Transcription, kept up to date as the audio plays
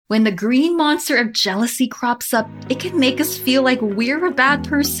When the green monster of jealousy crops up, it can make us feel like we're a bad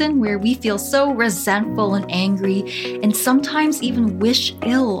person, where we feel so resentful and angry, and sometimes even wish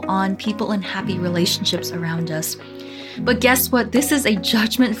ill on people in happy relationships around us. But guess what? This is a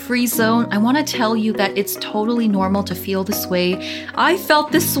judgment-free zone. I want to tell you that it's totally normal to feel this way. I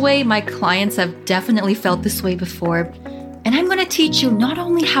felt this way. My clients have definitely felt this way before. And I'm going to teach you not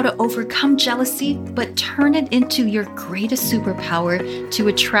only how to overcome jealousy, but turn it into your greatest superpower to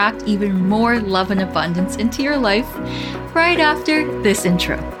attract even more love and abundance into your life right after this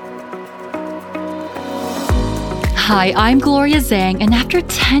intro. Hi, I'm Gloria Zhang, and after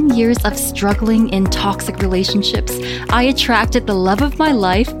 10 years of struggling in toxic relationships, I attracted the love of my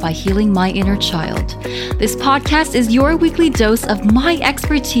life by healing my inner child. This podcast is your weekly dose of my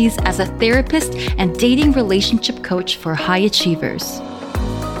expertise as a therapist and dating relationship coach for high achievers.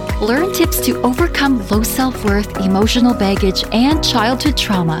 Learn tips to overcome low self-worth, emotional baggage, and childhood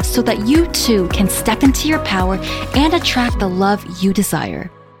trauma so that you too can step into your power and attract the love you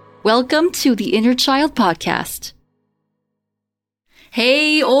desire. Welcome to the Inner Child Podcast.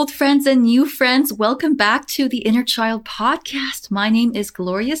 Hey, old friends and new friends, welcome back to the Inner Child Podcast. My name is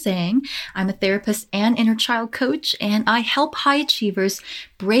Gloria Zhang. I'm a therapist and inner child coach, and I help high achievers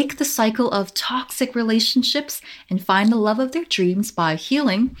break the cycle of toxic relationships and find the love of their dreams by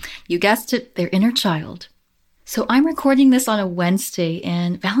healing, you guessed it, their inner child. So I'm recording this on a Wednesday,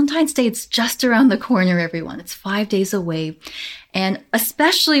 and Valentine's Day, it's just around the corner, everyone. It's 5 days away. And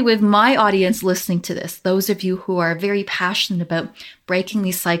especially with my audience listening to this, those of you who are very passionate about breaking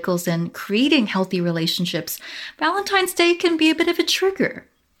these cycles and creating healthy relationships, Valentine's Day can be a bit of a trigger.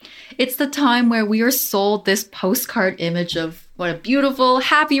 It's the time where we are sold this postcard image of what a beautiful,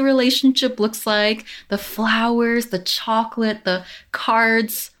 happy relationship looks like, the flowers, the chocolate, the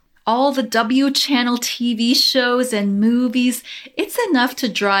cards, all the W channel TV shows and movies. It's enough to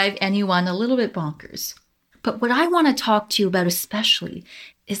drive anyone a little bit bonkers. But what I want to talk to you about especially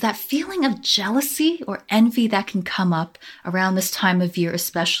is that feeling of jealousy or envy that can come up around this time of year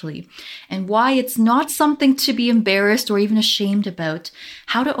especially, and why it's not something to be embarrassed or even ashamed about,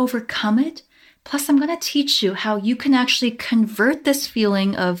 how to overcome it. Plus, I'm going to teach you how you can actually convert this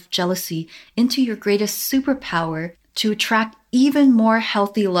feeling of jealousy into your greatest superpower to attract even more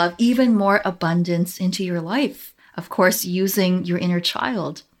healthy love, even more abundance into your life. Of course, using your inner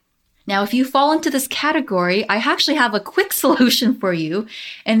child. Now, if you fall into this category, I actually have a quick solution for you,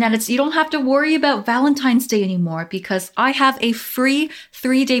 and that it's you don't have to worry about Valentine's Day anymore, because I have a free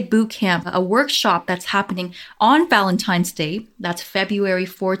 3-day boot camp, a workshop that's happening on Valentine's Day. That's February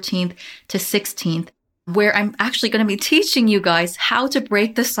 14th to 16th. Where I'm actually going to be teaching you guys how to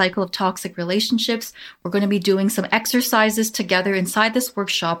break the cycle of toxic relationships. We're going to be doing some exercises together inside this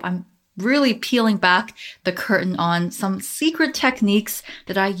workshop. I'm really peeling back the curtain on some secret techniques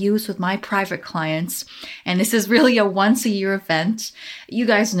that I use with my private clients. And this is really a once-a-year event. You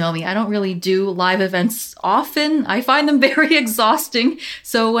guys know me. I don't really do live events often. I find them very exhausting.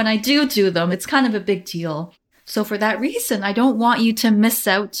 So when I do them, it's kind of a big deal. So for that reason, I don't want you to miss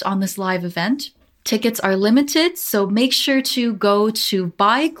out on this live event. Tickets are limited, so make sure to go to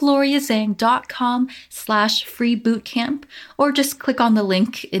bygloriazhang.com/free bootcamp, or just click on the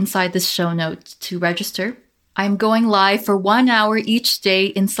link inside this show note to register. I'm going live for 1 hour each day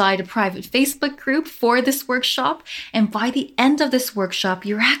inside a private Facebook group for this workshop. And by the end of this workshop,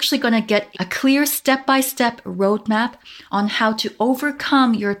 you're actually going to get a clear step-by-step roadmap on how to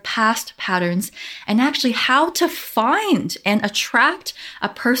overcome your past patterns and actually how to find and attract a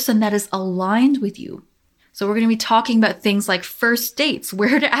person that is aligned with you. So we're going to be talking about things like first dates,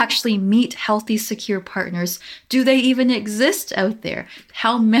 where to actually meet healthy, secure partners. Do they even exist out there?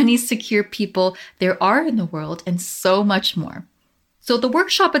 How many secure people there are in the world, and so much more. So the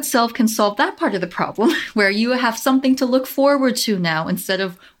workshop itself can solve that part of the problem, where you have something to look forward to now instead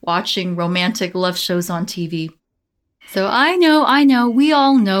of watching romantic love shows on TV. So I know, we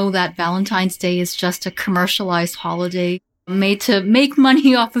all know that Valentine's Day is just a commercialized holiday made to make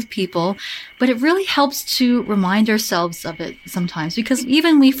money off of people, but it really helps to remind ourselves of it sometimes, because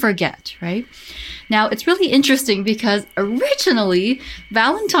even we forget, right? Now, it's really interesting because originally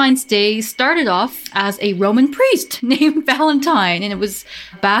Valentine's Day started off as a Roman priest named Valentine, and it was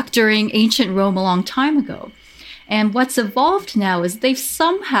back during ancient Rome a long time ago. And what's evolved now is they've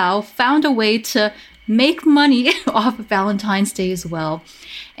somehow found a way to make money off of Valentine's Day as well.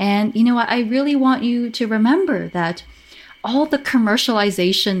 And you know what? I really want you to remember that all the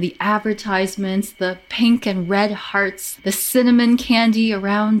commercialization, the advertisements, the pink and red hearts, the cinnamon candy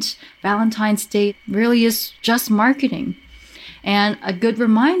around Valentine's Day really is just marketing. And a good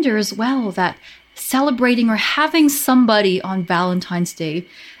reminder as well that celebrating or having somebody on Valentine's Day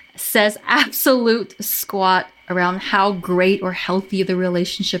says absolute squat around how great or healthy the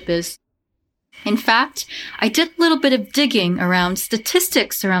relationship is. In fact, I did a little bit of digging around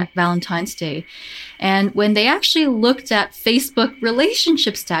statistics around Valentine's Day. And when they actually looked at Facebook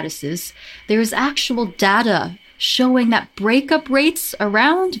relationship statuses, there's actual data showing that breakup rates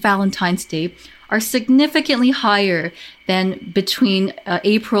around Valentine's Day are significantly higher than between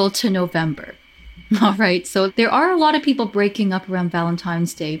April to November. All right, so there are a lot of people breaking up around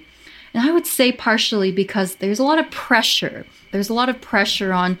Valentine's Day. And I would say partially because there's a lot of pressure. There's a lot of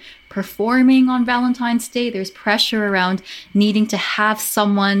pressure on performing on Valentine's Day. There's pressure around needing to have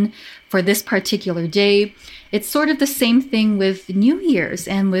someone for this particular day. It's sort of the same thing with New Year's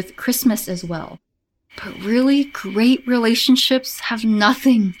and with Christmas as well. But really great relationships have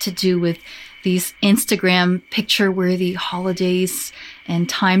nothing to do with these Instagram picture-worthy holidays and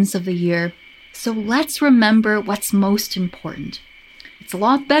times of the year. So let's remember what's most important. It's a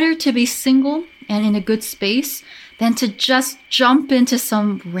lot better to be single and in a good space than to just jump into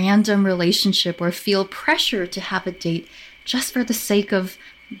some random relationship or feel pressure to have a date just for the sake of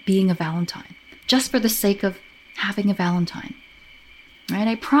being a Valentine, just for the sake of having a Valentine. Right?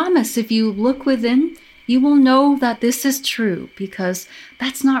 I promise if you look within, you will know that this is true because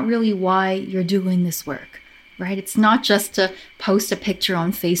that's not really why you're doing this work. Right? It's not just to post a picture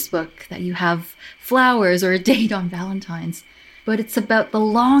on Facebook that you have flowers or a date on Valentine's. But it's about the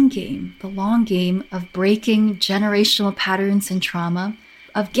long game of breaking generational patterns and trauma,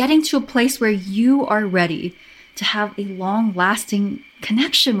 of getting to a place where you are ready to have a long-lasting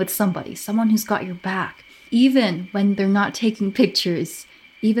connection with somebody, someone who's got your back, even when they're not taking pictures,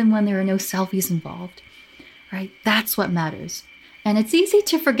 even when there are no selfies involved, right? That's what matters. And it's easy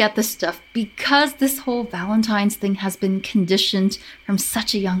to forget this stuff because this whole Valentine's thing has been conditioned from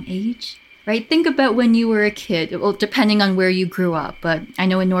such a young age. Right? Think about when you were a kid, well, depending on where you grew up. But I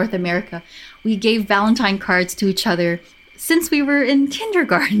know in North America, we gave Valentine cards to each other since we were in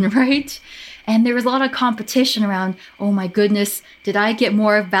kindergarten, right? And there was a lot of competition around, oh my goodness, did I get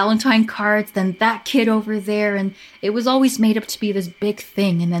more Valentine cards than that kid over there? And it was always made up to be this big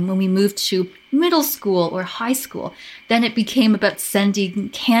thing. And then when we moved to middle school or high school, then it became about sending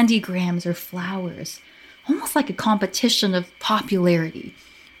candygrams or flowers, almost like a competition of popularity.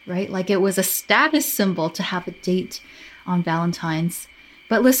 Right? Like it was a status symbol to have a date on Valentine's.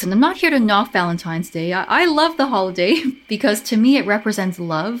 But listen, I'm not here to knock Valentine's Day. I love the holiday because to me it represents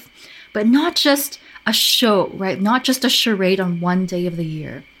love, but not just a show, right? Not just a charade on one day of the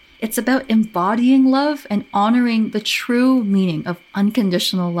year. It's about embodying love and honoring the true meaning of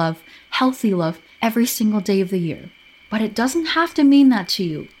unconditional love, healthy love, every single day of the year. But it doesn't have to mean that to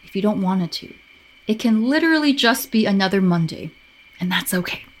you if you don't want it to. It can literally just be another Monday, and that's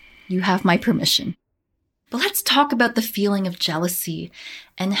okay. You have my permission. But let's talk about the feeling of jealousy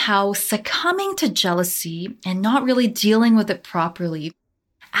and how succumbing to jealousy and not really dealing with it properly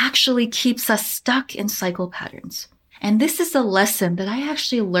actually keeps us stuck in cycle patterns. And this is a lesson that I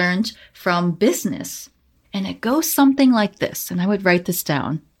actually learned from business. And it goes something like this, and I would write this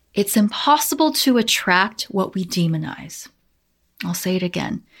down. It's impossible to attract what we demonize. I'll say it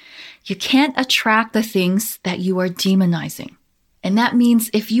again. You can't attract the things that you are demonizing. And that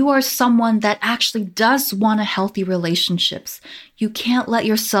means if you are someone that actually does want a healthy relationships, you can't let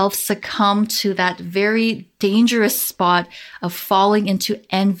yourself succumb to that very dangerous spot of falling into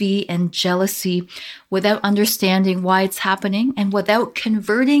envy and jealousy without understanding why it's happening and without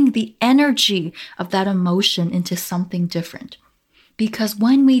converting the energy of that emotion into something different. Because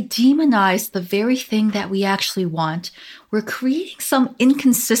when we demonize the very thing that we actually want, we're creating some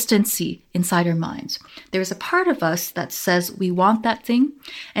inconsistency inside our minds. There's a part of us that says we want that thing,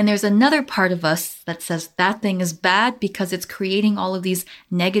 and there's another part of us that says that thing is bad because it's creating all of these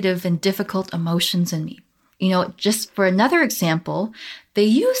negative and difficult emotions in me. You know, just for another example, they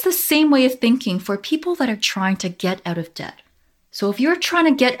use the same way of thinking for people that are trying to get out of debt. So if you're trying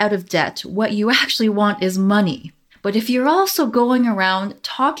to get out of debt, what you actually want is money. But if you're also going around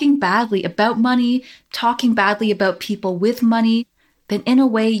talking badly about money, talking badly about people with money, then in a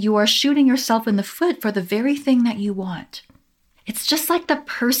way you are shooting yourself in the foot for the very thing that you want. It's just like the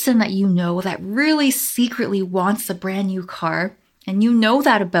person that you know that really secretly wants a brand new car, and you know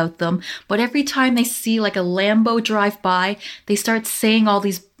that about them, but every time they see like a Lambo drive by, they start saying all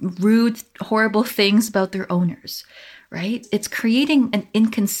these rude, horrible things about their owners, right? It's creating an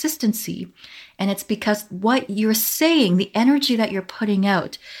inconsistency. And it's because what you're saying, the energy that you're putting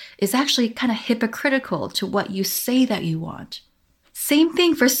out, is actually kind of hypocritical to what you say that you want. Same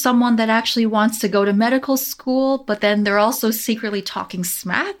thing for someone that actually wants to go to medical school, but then they're also secretly talking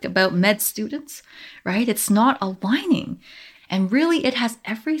smack about med students, right? It's not aligning. And really, it has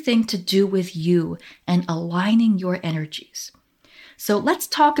everything to do with you and aligning your energies. So let's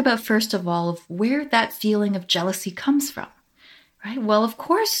talk about, first of all, of where that feeling of jealousy comes from. Right? Well, of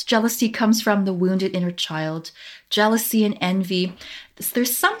course, jealousy comes from the wounded inner child. Jealousy and envy.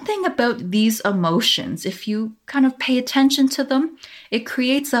 There's something about these emotions. If you kind of pay attention to them, it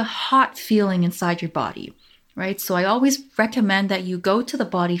creates a hot feeling inside your body. Right? So I always recommend that you go to the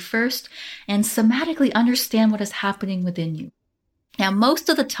body first and somatically understand what is happening within you. Now, most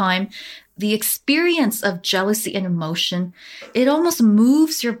of the time, the experience of jealousy and emotion, it almost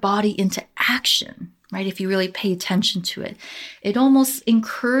moves your body into action. Right? If you really pay attention to it, it almost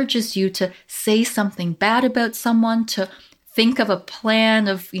encourages you to say something bad about someone, to think of a plan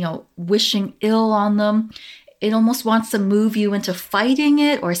of, wishing ill on them. It almost wants to move you into fighting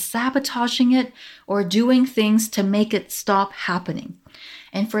it or sabotaging it or doing things to make it stop happening.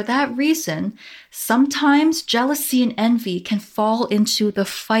 And for that reason, sometimes jealousy and envy can fall into the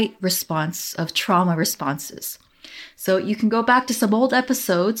fight response of trauma responses. So you can go back to some old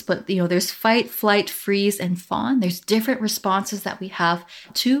episodes, but there's fight, flight, freeze, and fawn. There's different responses that we have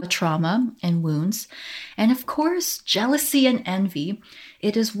to trauma and wounds. And of course, jealousy and envy,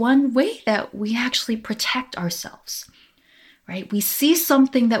 it is one way that we actually protect ourselves, right? We see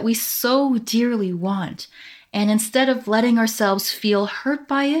something that we so dearly want, and instead of letting ourselves feel hurt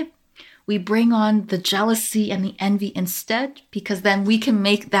by it, we bring on the jealousy and the envy instead, because then we can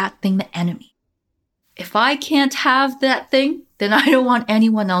make that thing the enemy. If I can't have that thing, then I don't want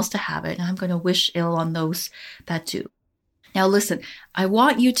anyone else to have it. And I'm going to wish ill on those that do. Now, listen, I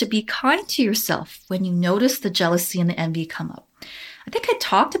want you to be kind to yourself when you notice the jealousy and the envy come up. I think I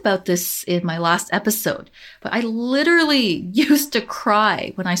talked about this in my last episode, but I literally used to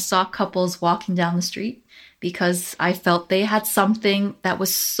cry when I saw couples walking down the street because I felt they had something that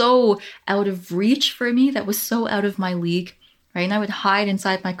was so out of reach for me, that was so out of my league, right? And I would hide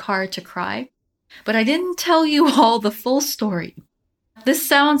inside my car to cry. But I didn't tell you all the full story. This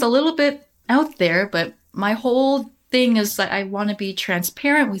sounds a little bit out there, but my whole thing is that I want to be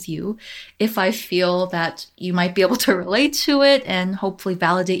transparent with you if I feel that you might be able to relate to it and hopefully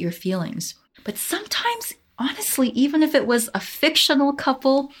validate your feelings. But sometimes, honestly, even if it was a fictional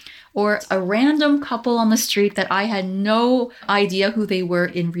couple or a random couple on the street that I had no idea who they were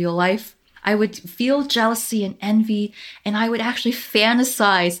in real life, I would feel jealousy and envy, and I would actually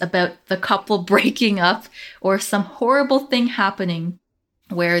fantasize about the couple breaking up or some horrible thing happening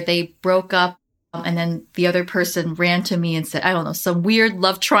where they broke up and then the other person ran to me and said, I don't know, some weird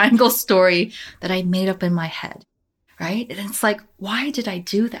love triangle story that I made up in my head, right? And it's like, why did I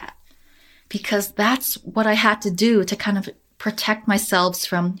do that? Because that's what I had to do to kind of protect myself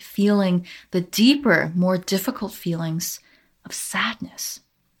from feeling the deeper, more difficult feelings of sadness.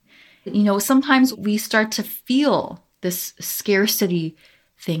 Sometimes we start to feel this scarcity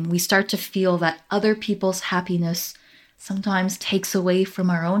thing. We start to feel that other people's happiness sometimes takes away from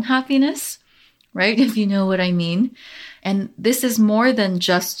our own happiness, right? If you know what I mean. And this is more than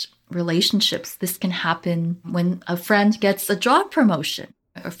just relationships. This can happen when a friend gets a job promotion,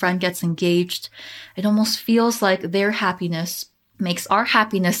 a friend gets engaged. It almost feels like their happiness makes our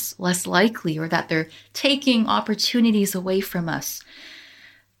happiness less likely, or that they're taking opportunities away from us.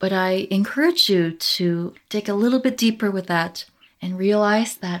 But I encourage you to dig a little bit deeper with that and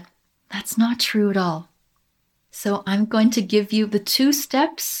realize that that's not true at all. So I'm going to give you the 2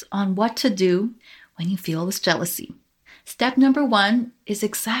 steps on what to do when you feel this jealousy. Step number 1 is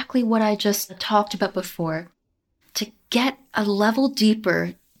exactly what I just talked about before. To get a level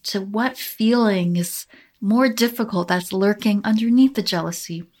deeper to what feeling is more difficult that's lurking underneath the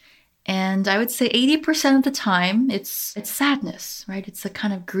jealousy. And I would say 80% of the time, it's sadness, right? It's a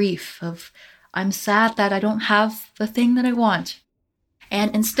kind of grief of, I'm sad that I don't have the thing that I want.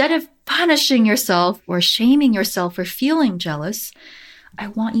 And instead of punishing yourself or shaming yourself for feeling jealous, I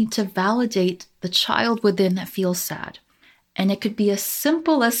want you to validate the child within that feels sad. And it could be as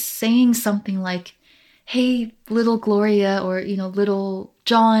simple as saying something like, hey, little Gloria, or, little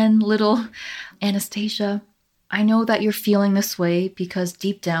John, little Anastasia, I know that you're feeling this way because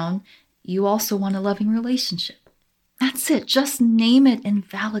deep down, you also want a loving relationship. That's it. Just name it and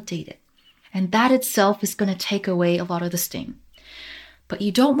validate it. And that itself is going to take away a lot of the sting. But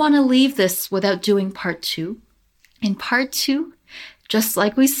you don't want to leave this without doing part 2. In part 2, just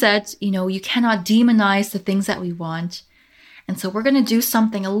like we said, you cannot demonize the things that we want. And so we're going to do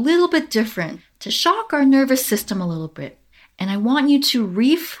something a little bit different to shock our nervous system a little bit. And I want you to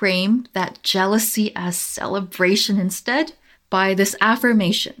reframe that jealousy as celebration instead by this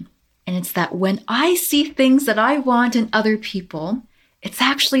affirmation. And it's that when I see things that I want in other people, it's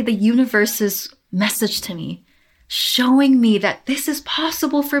actually the universe's message to me showing me that this is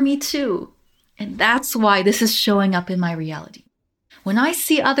possible for me too. And that's why this is showing up in my reality. When I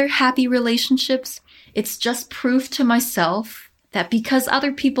see other happy relationships, it's just proof to myself that because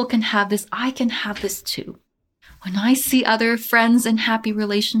other people can have this, I can have this too. When I see other friends in happy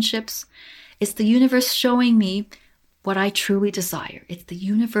relationships, it's the universe showing me what I truly desire. It's the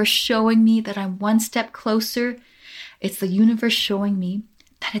universe showing me that I'm one step closer. It's the universe showing me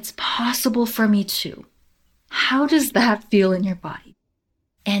that it's possible for me too. How does that feel in your body?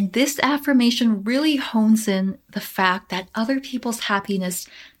 And this affirmation really hones in the fact that other people's happiness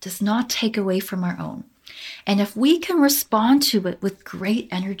does not take away from our own. And if we can respond to it with great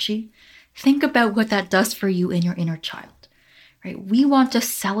energy, think about what that does for you in your inner child, right? We want to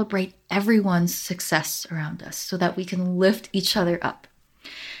celebrate everyone's success around us so that we can lift each other up.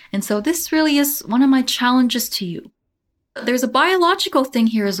 And so this really is one of my challenges to you. There's a biological thing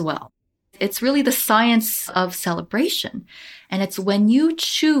here as well. It's really the science of celebration. And it's when you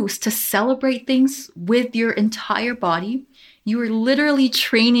choose to celebrate things with your entire body, you are literally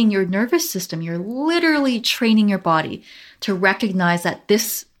training your nervous system. You're literally training your body to recognize that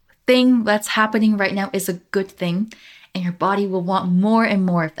this thing that's happening right now is a good thing, and your body will want more and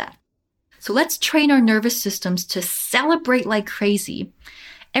more of that. So let's train our nervous systems to celebrate like crazy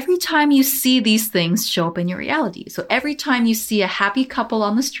every time you see these things show up in your reality. So every time you see a happy couple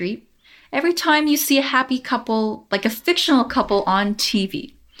on the street, every time you see a happy couple, like a fictional couple on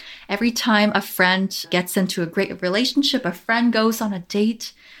TV, every time a friend gets into a great relationship, a friend goes on a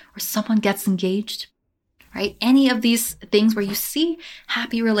date, or someone gets engaged, right? Any of these things where you see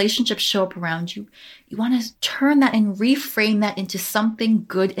happy relationships show up around you, you want to turn that and reframe that into something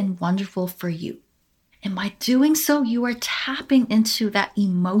good and wonderful for you. And by doing so, you are tapping into that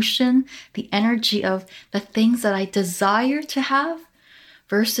emotion, the energy of the things that I desire to have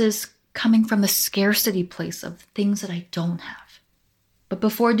versus coming from the scarcity place of things that I don't have. But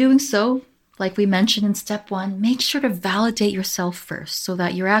before doing so, like we mentioned in step 1, make sure to validate yourself first so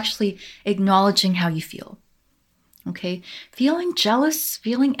that you're actually acknowledging how you feel. Okay? Feeling jealous,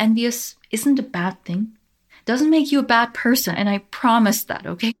 feeling envious isn't a bad thing. It doesn't make you a bad person, and I promise that,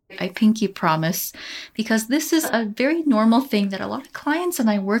 okay? I pinky promise, because this is a very normal thing that a lot of clients and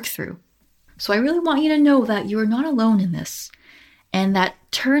I work through. So I really want you to know that you're not alone in this, and that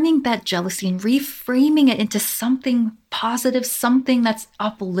turning that jealousy and reframing it into something positive, something that's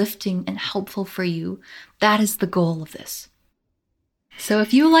uplifting and helpful for you, that is the goal of this. So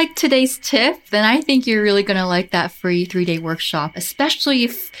if you like today's tip, then I think you're really going to like that free 3-day workshop, especially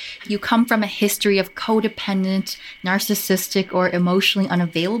if you come from a history of codependent, narcissistic, or emotionally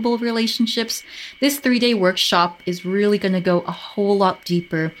unavailable relationships. This 3-day workshop is really going to go a whole lot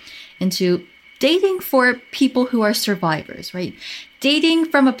deeper into dating for people who are survivors, right? Dating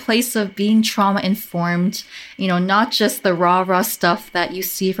from a place of being trauma-informed, not just the rah-rah stuff that you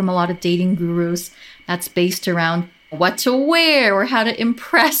see from a lot of dating gurus that's based around what to wear or how to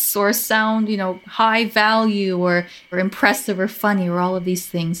impress or sound, high value or impressive or funny or all of these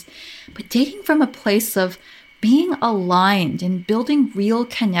things. But dating from a place of being aligned and building real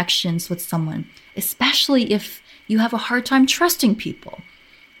connections with someone, especially if you have a hard time trusting people.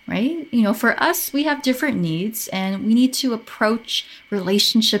 Right? For us, we have different needs and we need to approach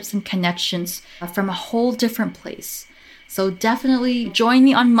relationships and connections from a whole different place. So definitely join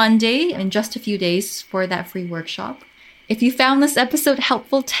me on Monday in just a few days for that free workshop. If you found this episode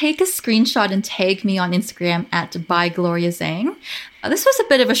helpful, take a screenshot and tag me on Instagram at @ByGloriaZhang. This was a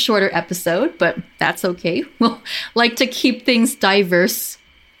bit of a shorter episode, but that's okay. We'll like to keep things diverse.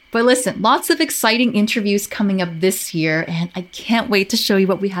 But listen, lots of exciting interviews coming up this year, and I can't wait to show you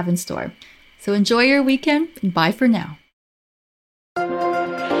what we have in store. So enjoy your weekend, and bye for now.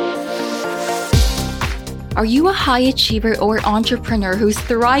 Are you a high achiever or entrepreneur who's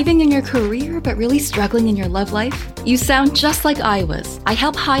thriving in your career but really struggling in your love life? You sound just like I was. I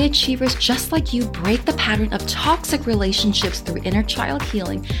help high achievers just like you break the pattern of toxic relationships through inner child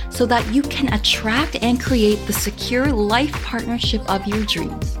healing so that you can attract and create the secure life partnership of your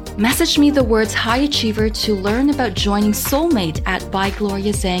dreams. Message me the words high achiever to learn about joining Soulmate at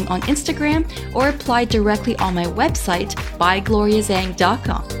ByGloriaZhang on Instagram or apply directly on my website,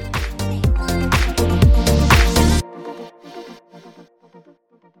 bygloriazhang.com.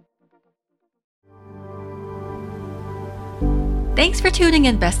 Thanks for tuning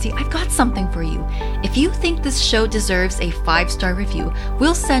in, bestie. I've got something for you. If you think this show deserves a 5-star review,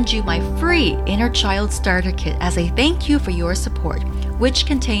 we'll send you my free Inner Child Starter Kit as a thank you for your support, which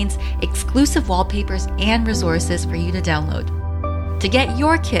contains exclusive wallpapers and resources for you to download. To get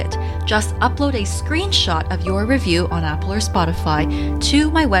your kit, just upload a screenshot of your review on Apple or Spotify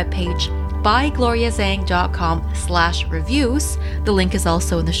to my webpage, bygloriazhang.com/reviews. The link is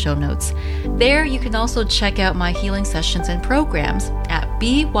also in the show notes. There you can also check out my healing sessions and programs at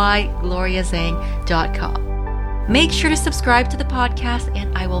bygloriazhang.com. Make sure to subscribe to the podcast,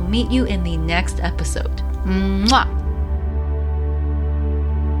 and I will meet you in the next episode. Mwah!